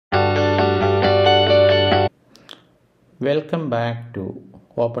Welcome back to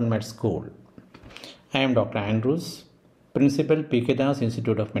Open Med School. I am Dr. Andrews, Principal Pikedas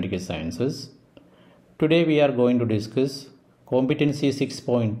Institute of Medical Sciences. Today we are going to discuss competency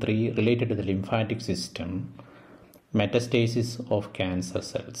 6.3 related to the lymphatic system, metastasis of cancer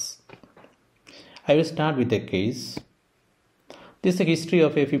cells. I will start with a case. This is a history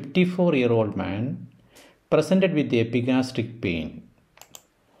of a 54-year-old man presented with the epigastric pain,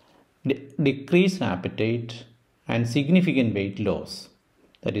 decreased appetite, and significant weight loss,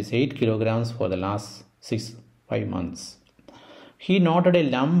 that is 8 kilograms for the last 5 months. He noted a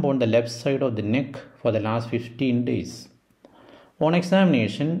lump on the left side of the neck for the last 15 days. On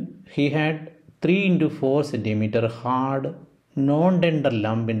examination, he had 3 into 4 centimeter hard non-tender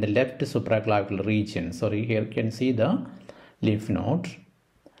lump in the left supraclavicular region. Sorry, here you can see the lymph node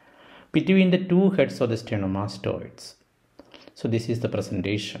between the two heads of the sternemastoids. So this is the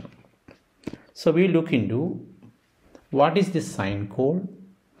presentation. So we look into what is this sign called,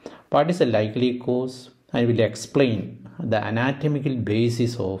 what is the likely cause, and will explain the anatomical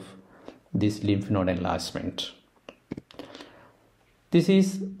basis of this lymph node enlargement. This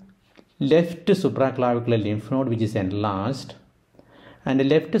is left supraclavicular lymph node which is enlarged, and the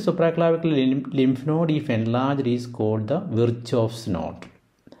left supraclavicular lymph node, if enlarged, is called the Virchow's node,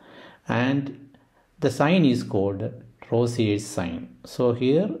 and the sign is called Troisiers sign. So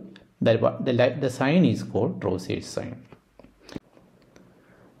here the sign is called Troisiers sign.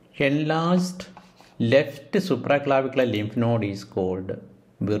 Enlarged left supraclavicular lymph node is called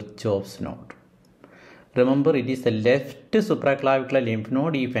Virchow's node. Remember, it is the left supraclavicular lymph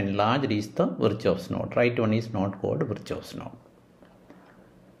node, if enlarged, is the Virchow's node. Right one is not called Virchow's node.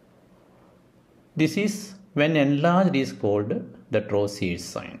 This is, when enlarged, is called the Troisiers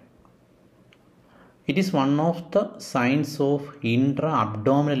sign. It is one of the signs of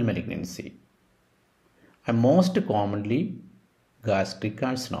intra-abdominal malignancy, and most commonly gastric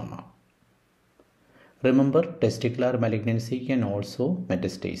carcinoma. Remember, testicular malignancy can also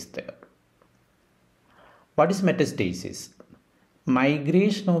metastasize there. What is metastasis?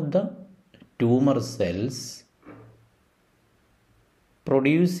 Migration of the tumor cells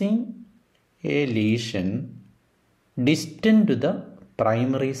producing a lesion distant to the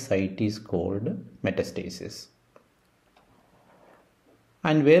primary site is called metastasis.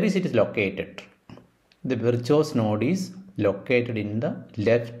 And where is it located? The Virchow's node is located in the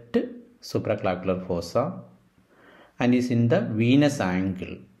left supraclavicular fossa and is in the venous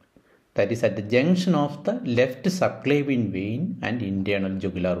angle, that is at the junction of the left subclavian vein and internal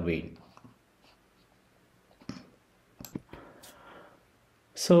jugular vein.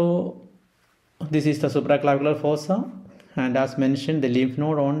 So this is the supraclavicular fossa, and as mentioned, the lymph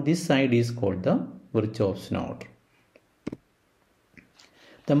node on this side is called the Virchow's node.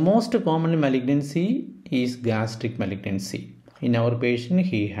 The most common malignancy is gastric malignancy. In our patient,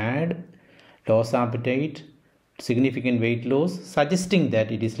 he had loss appetite, significant weight loss, suggesting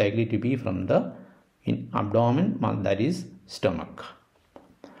that it is likely to be from the abdomen, that is stomach.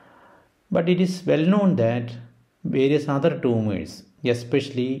 But it is well known that various other tumors,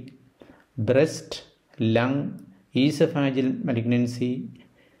 especially breast, lung, esophageal malignancy,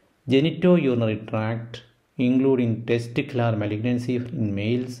 genitourinary tract, including testicular malignancy in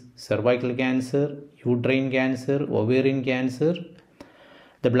males, cervical cancer, uterine cancer, ovarian cancer,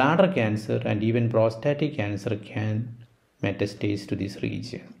 the bladder cancer, and even prostatic cancer can metastasize to this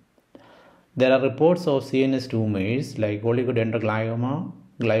region. There are reports of CNS tumors like oligodendroglioma,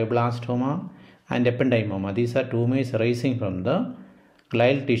 glioblastoma, and ependymoma. These are tumors arising from the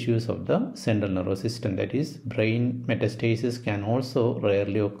glial tissues of the central nervous system, that is, brain metastasis can also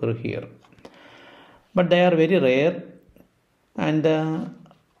rarely occur here. But they are very rare, and the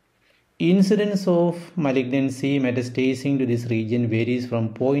incidence of malignancy metastasizing to this region varies from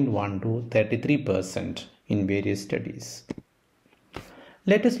 0.1 to 33% in various studies.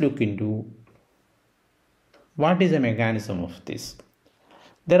 Let us look into what is the mechanism of this.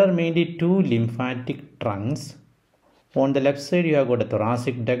 There are mainly two lymphatic trunks. On the left side you have got a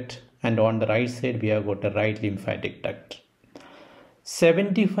thoracic duct, and on the right side we have got a right lymphatic duct.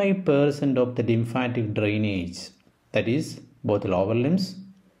 75% of the lymphatic drainage, that is both lower limbs,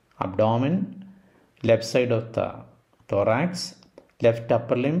 abdomen, left side of the thorax, left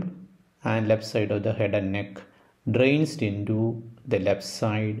upper limb, and left side of the head and neck, drains into the left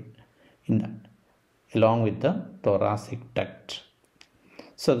side along with the thoracic duct.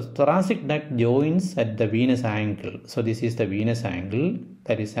 So the thoracic duct joins at the venous angle. So this is the venous angle,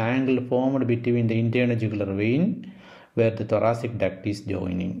 that is angle formed between the internal jugular vein where the thoracic duct is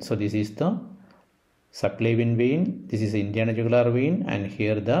joining. So this is the subclavian vein, this is the internal jugular vein, and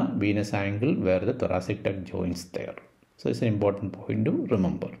here the venous angle where the thoracic duct joins there. So it's an important point to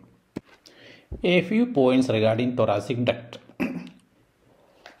remember. A few points regarding thoracic duct.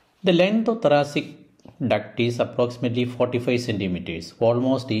 The length of thoracic duct is approximately 45 centimeters,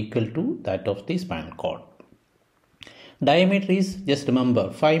 almost equal to that of the spinal cord. Diameter is, just remember,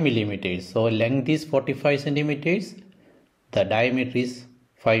 5 millimeters. So length is 45 centimeters. The diameter is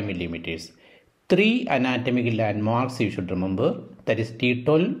 5 millimeters. Three anatomical landmarks you should remember, that is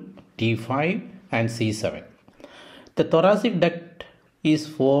T12, T5 and C7. The thoracic duct is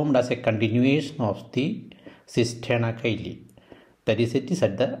formed as a continuation of the cisterna chyli. That is, it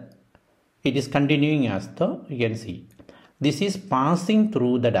is continuing as you can see. This is passing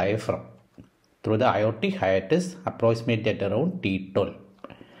through the diaphragm, through the aortic hiatus, approximately at around T12.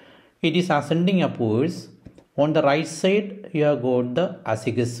 It is ascending upwards. On the right side, you have got the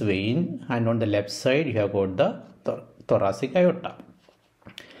azygous vein, and on the left side, you have got the thoracic aorta.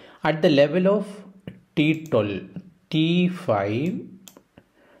 At the level of T12, T5,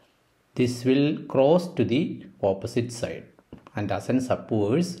 this will cross to the opposite side and ascends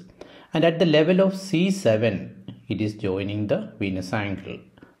upwards. And at the level of C7, it is joining the venous angle.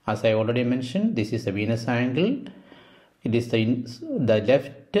 As I already mentioned, this is the venous angle. It is the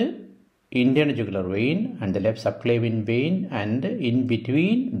left internal jugular vein and the left subclavian vein, and in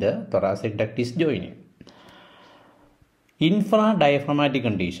between the thoracic duct is joining. Infradiaphragmatic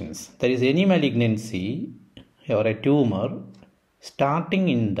conditions, there is any malignancy or a tumor starting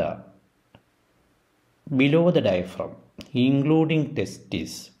in the below the diaphragm, including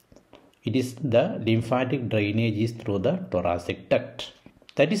testis. It is the lymphatic drainage is through the thoracic duct.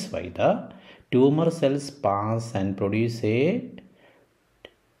 That is why the tumor cells pass and produce a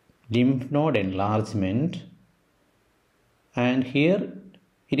lymph node enlargement, and here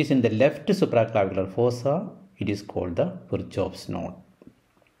it is in the left supraclavicular fossa. It is called the Virchow's node.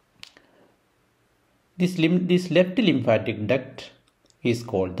 This left lymphatic duct is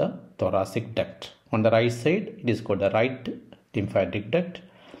called the thoracic duct. On the right side, it is called the right lymphatic duct.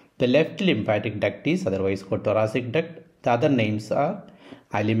 The left lymphatic duct is otherwise called thoracic duct. The other names are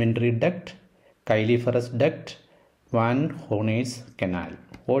alimentary duct, chyliferous duct, Van Horne's canal.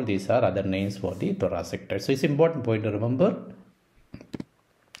 All these are other names for the thoracic duct. So it's important point to remember.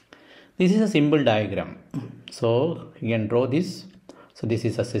 This is a simple diagram. So you can draw this. So this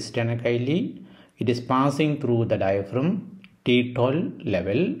is a cisterna chyli. It is passing through the diaphragm, T12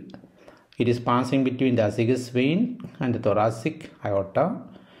 level. It is passing between the azygous vein and the thoracic aorta.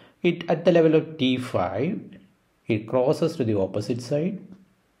 It at the level of T5, it crosses to the opposite side.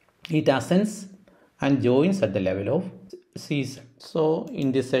 It ascends and joins at the level of C7. So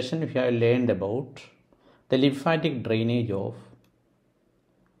in this session, we have learned about the lymphatic drainage of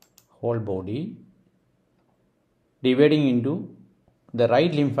whole body, dividing into the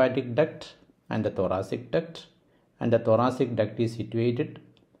right lymphatic duct and the thoracic duct. And the thoracic duct is situated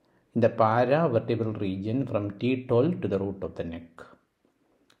in the paravertebral region from T12 to the root of the neck.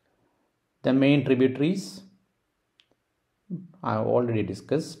 The main tributaries I have already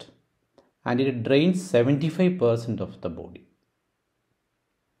discussed, and it drains 75% of the body.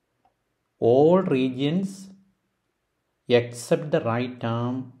 All regions except the right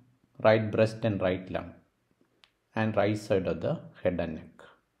arm, right breast and right lung, and right side of the head and neck.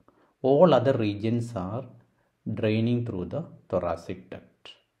 All other regions are draining through the thoracic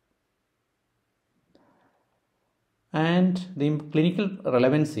duct. And the clinical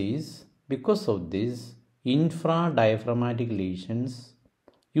relevance is, because of this, infradiaphragmatic lesions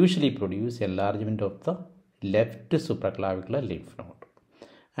usually produce enlargement of the left supraclavicular lymph node.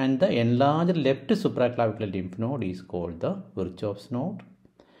 And the enlarged left supraclavicular lymph node is called the Virchow's node,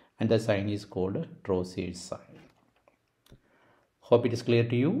 and the sign is called Troisiers sign. Hope it is clear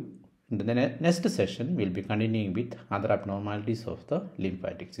to you. In the next session, we will be continuing with other abnormalities of the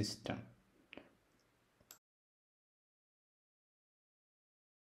lymphatic system.